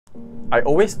I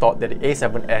always thought that the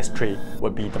A7S III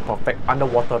would be the perfect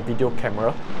underwater video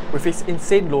camera with its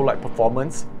insane low light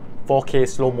performance, 4K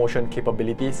slow motion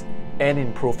capabilities, and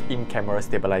improved in-camera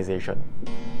stabilization.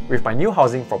 With my new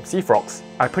housing from Seafrogs,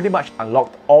 I pretty much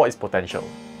unlocked all its potential.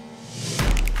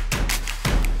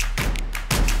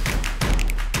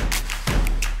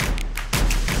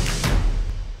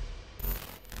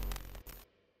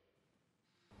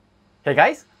 Hey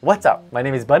guys, what's up? My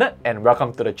name is Bernard and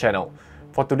welcome to the channel.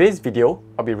 For today's video,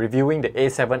 I'll be reviewing the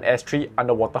A7S III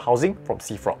underwater housing from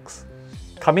Seafrogs.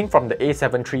 Coming from the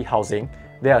A7 III housing,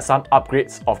 there are some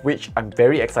upgrades of which I'm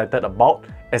very excited about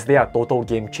as they are total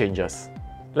game changers.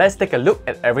 Let's take a look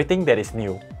at everything that is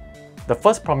new. The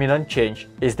first prominent change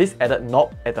is this added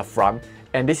knob at the front,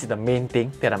 and this is the main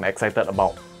thing that I'm excited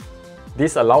about.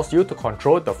 This allows you to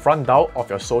control the front dial of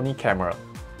your Sony camera.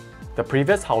 The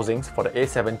previous housings for the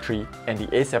A7 III and the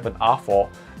A7R4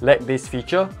 lacked this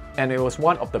feature, and it was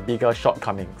one of the bigger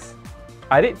shortcomings.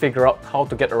 I did figure out how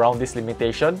to get around this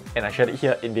limitation and I shared it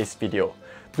here in this video.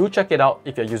 Do check it out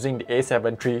if you're using the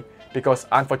A7 III because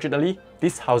unfortunately,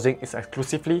 this housing is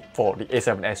exclusively for the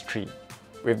A7S III.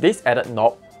 With this added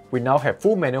knob, we now have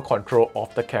full manual control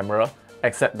of the camera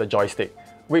except the joystick,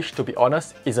 which to be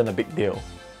honest isn't a big deal.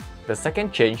 The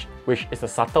second change, which is a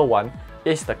subtle one,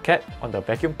 is the cap on the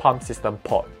vacuum pump system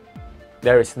port.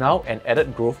 There is now an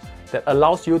added groove that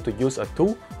allows you to use a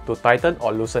tool to tighten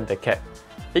or loosen the cap.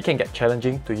 It can get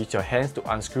challenging to use your hands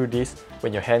to unscrew this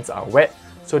when your hands are wet,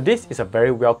 so this is a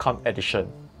very welcome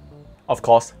addition. Of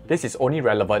course, this is only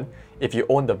relevant if you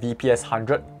own the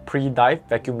VPS-100 pre-dive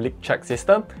vacuum leak check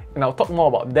system, and I'll talk more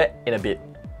about that in a bit.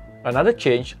 Another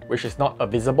change, which is not a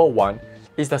visible one,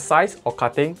 is the size or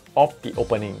cutting of the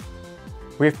opening.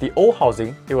 With the old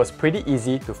housing, it was pretty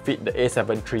easy to fit the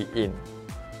A7 III in.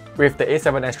 With the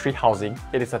A7S III housing,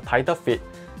 it is a tighter fit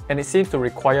and it seems to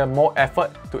require more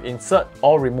effort to insert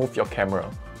or remove your camera.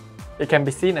 It can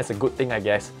be seen as a good thing I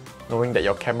guess, knowing that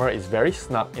your camera is very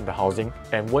snug in the housing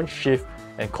and won't shift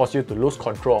and cause you to lose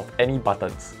control of any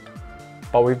buttons.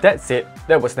 But with that said,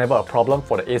 that was never a problem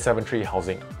for the A7 III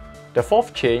housing. The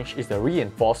fourth change is the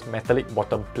reinforced metallic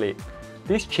bottom plate.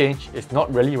 This change is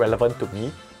not really relevant to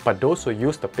me, but those who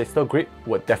use the pistol grip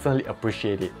would definitely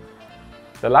appreciate it.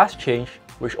 The last change,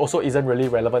 which also isn't really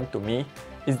relevant to me,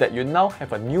 is that you now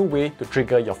have a new way to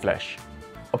trigger your flash.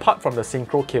 Apart from the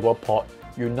synchro cable port,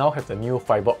 you now have the new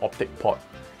fiber optic port.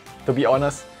 To be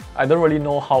honest, I don't really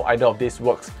know how either of this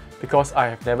works because I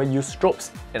have never used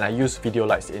strobes and I use video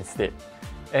lights instead.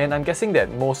 And I'm guessing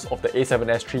that most of the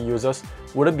A7S III users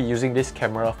wouldn't be using this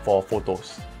camera for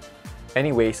photos.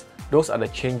 Anyways, those are the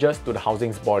changes to the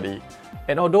housing's body.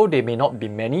 And although they may not be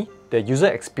many, the user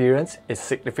experience is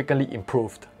significantly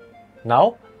improved.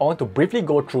 Now, I want to briefly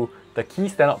go through the key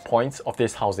standout points of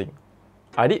this housing.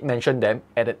 I did mention them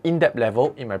at an in-depth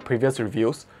level in my previous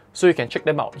reviews, so you can check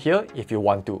them out here if you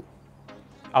want to.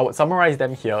 I would summarize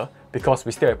them here because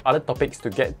we still have other topics to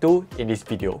get to in this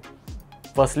video.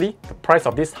 Firstly, the price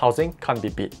of this housing can't be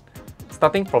beat.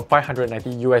 Starting from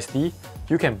 $590 USD,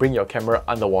 you can bring your camera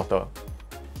underwater.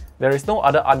 There is no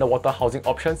other underwater housing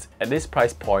options at this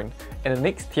price point, and the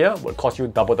next tier would cost you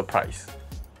double the price.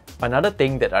 Another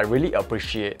thing that I really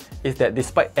appreciate is that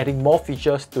despite adding more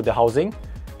features to the housing,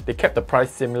 they kept the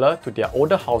price similar to their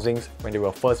older housings when they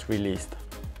were first released.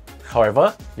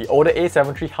 However, the older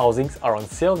A7 III housings are on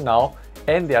sale now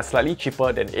and they are slightly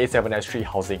cheaper than the A7S III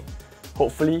housing.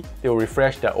 Hopefully, they will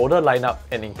refresh their older lineup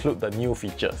and include the new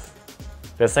features.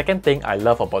 The second thing I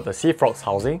love about the Seafrogs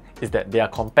housing is that they are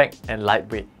compact and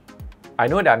lightweight. I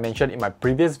know that I mentioned in my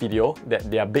previous video that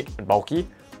they are big and bulky,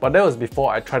 but that was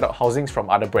before I tried out housings from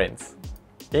other brands.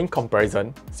 In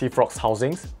comparison, Seafrogs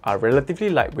housings are relatively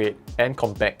lightweight and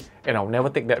compact, and I'll never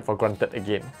take that for granted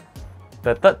again.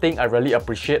 The third thing I really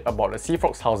appreciate about the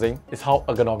Seafrogs housing is how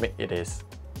ergonomic it is.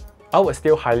 I would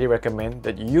still highly recommend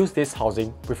that you use this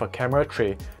housing with a camera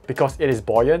tray because it is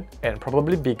buoyant and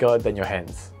probably bigger than your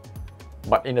hands.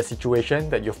 But in a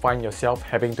situation that you find yourself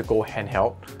having to go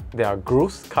handheld, there are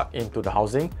grooves cut into the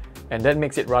housing and that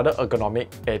makes it rather ergonomic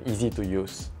and easy to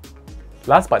use.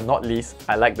 Last but not least,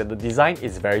 I like that the design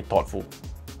is very thoughtful.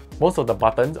 Most of the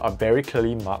buttons are very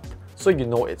clearly marked, so you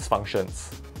know its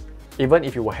functions. Even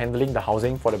if you were handling the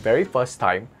housing for the very first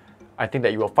time, I think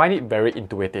that you will find it very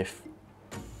intuitive.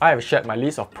 I have shared my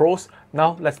list of pros,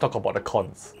 now let's talk about the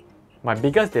cons. My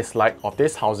biggest dislike of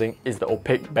this housing is the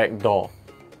opaque back door.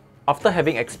 After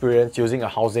having experience using a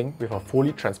housing with a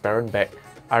fully transparent back,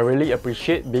 I really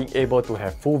appreciate being able to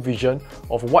have full vision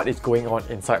of what is going on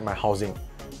inside my housing.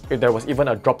 If there was even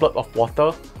a droplet of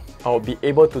water, I would be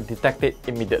able to detect it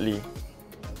immediately.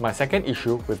 My second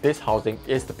issue with this housing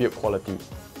is the build quality.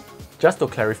 Just to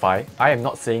clarify, I am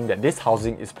not saying that this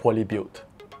housing is poorly built.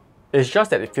 It's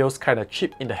just that it feels kinda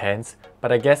cheap in the hands,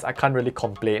 but I guess I can't really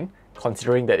complain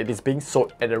considering that it is being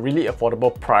sold at a really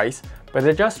affordable price, but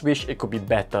I just wish it could be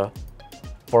better.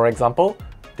 For example,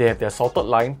 they have their salted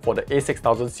line for the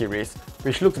A6000 series,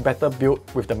 which looks better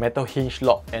built with the metal hinge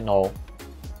lock and all.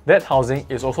 That housing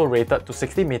is also rated to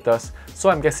 60 meters, so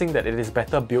I'm guessing that it is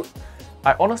better built.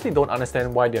 I honestly don't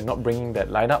understand why they're not bringing that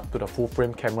lineup to the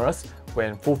full-frame cameras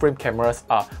when full-frame cameras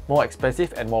are more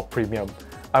expensive and more premium.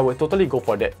 I would totally go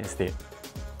for that instead.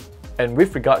 And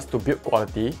with regards to build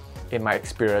quality, in my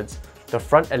experience, the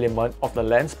front element of the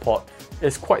lens port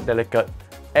is quite delicate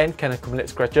and can accumulate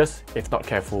scratches if not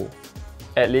careful.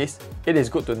 At least, it is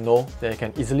good to know that it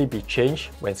can easily be changed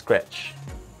when scratched.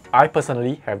 I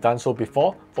personally have done so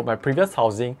before for my previous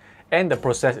housing, and the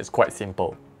process is quite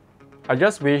simple. I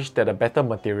just wish that a better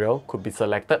material could be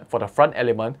selected for the front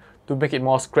element to make it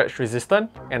more scratch resistant,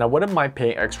 and I wouldn't mind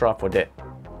paying extra for that.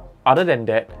 Other than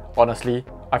that, honestly,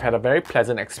 I've had a very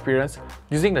pleasant experience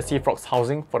using the Seafrogs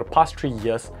housing for the past 3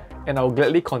 years, and I will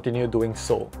gladly continue doing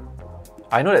so.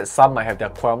 I know that some might have their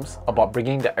qualms about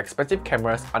bringing their expensive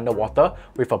cameras underwater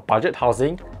with a budget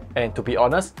housing, and to be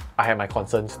honest, I have my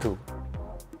concerns too.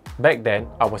 Back then,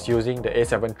 I was using the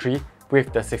A7 III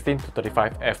with the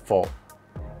 16-35 f4.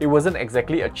 It wasn't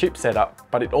exactly a cheap setup,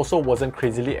 but it also wasn't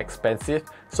crazily expensive,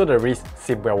 so the risk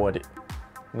seemed well worth it.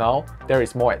 Now, there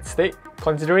is more at stake,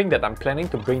 considering that I'm planning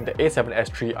to bring the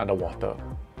A7S III underwater.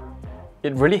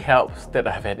 It really helps that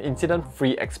I have an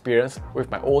incident-free experience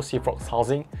with my old Seafrogs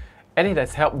housing, and it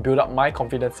has helped build up my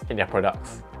confidence in their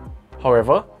products.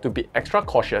 However, to be extra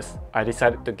cautious, I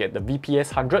decided to get the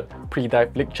VPS-100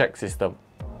 pre-dive leak check system.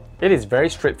 It is very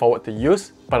straightforward to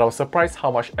use, but I was surprised how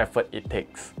much effort it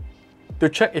takes. To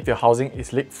check if your housing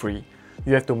is leak-free,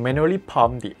 you have to manually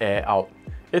pump the air out.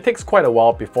 It takes quite a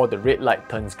while before the red light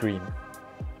turns green.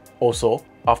 Also,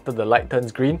 after the light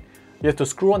turns green, you have to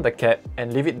screw on the cap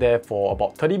and leave it there for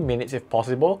about 30 minutes if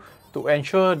possible to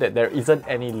ensure that there isn't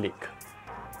any leak.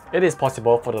 It is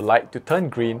possible for the light to turn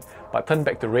green but turn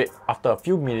back to red after a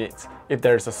few minutes if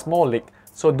there is a small leak,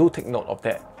 so do take note of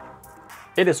that.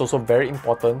 It is also very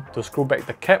important to screw back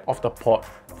the cap of the port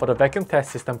for the vacuum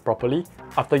test system properly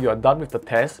after you are done with the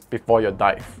test before your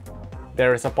dive.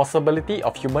 There is a possibility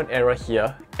of human error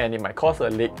here, and it might cause a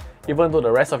leak even though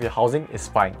the rest of your housing is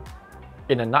fine.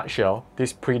 In a nutshell,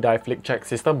 this pre-dive leak check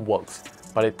system works,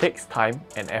 but it takes time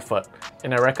and effort,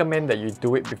 and I recommend that you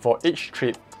do it before each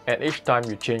trip and each time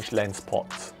you change lens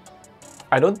ports.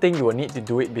 I don't think you will need to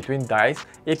do it between dives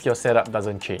if your setup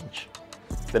doesn't change.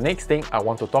 The next thing I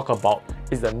want to talk about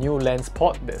is the new lens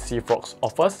port that Seafrogs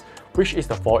offers, which is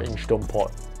the 4-inch dome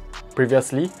port.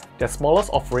 Previously, their smallest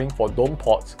offering for dome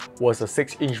ports was a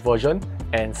 6-inch version,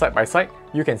 and side by side,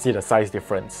 you can see the size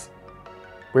difference.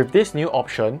 With this new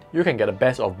option, you can get the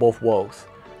best of both worlds.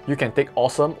 You can take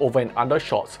awesome over and under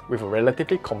shots with a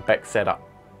relatively compact setup.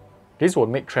 This will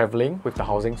make travelling with the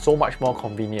housing so much more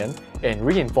convenient and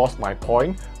reinforce my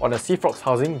point on the Seafrogs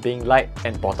housing being light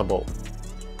and portable.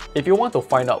 If you want to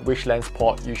find out which lens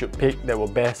port you should pick that will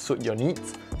best suit your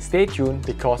needs, stay tuned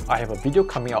because I have a video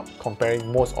coming out comparing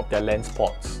most of their lens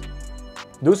ports.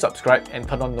 Do subscribe and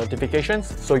turn on notifications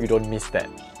so you don't miss that.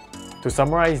 To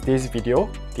summarize this video,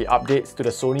 the updates to the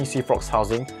Sony Seafrogs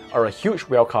housing are a huge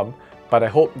welcome, but I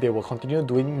hope they will continue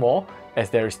doing more as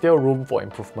there is still room for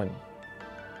improvement.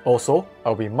 Also,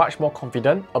 I'll be much more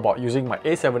confident about using my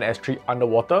A7S III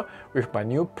underwater with my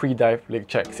new pre-dive leak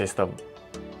check system.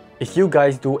 If you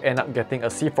guys do end up getting a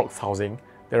Seafrogs housing,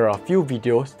 there are a few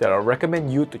videos that I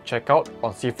recommend you to check out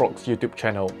on Seafrogs YouTube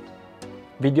channel.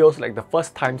 Videos like the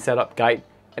first time setup guide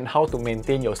and how to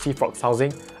maintain your Seafrogs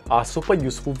housing are super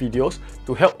useful videos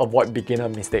to help avoid beginner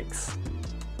mistakes.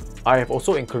 I have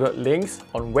also included links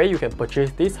on where you can purchase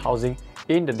this housing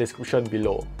in the description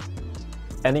below.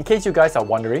 And in case you guys are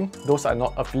wondering, those are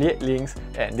not affiliate links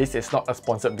and this is not a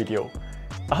sponsored video.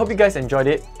 I hope you guys enjoyed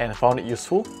it and found it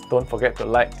useful. Don't forget to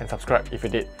like and subscribe if you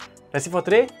did. That's it for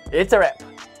today. It's a wrap!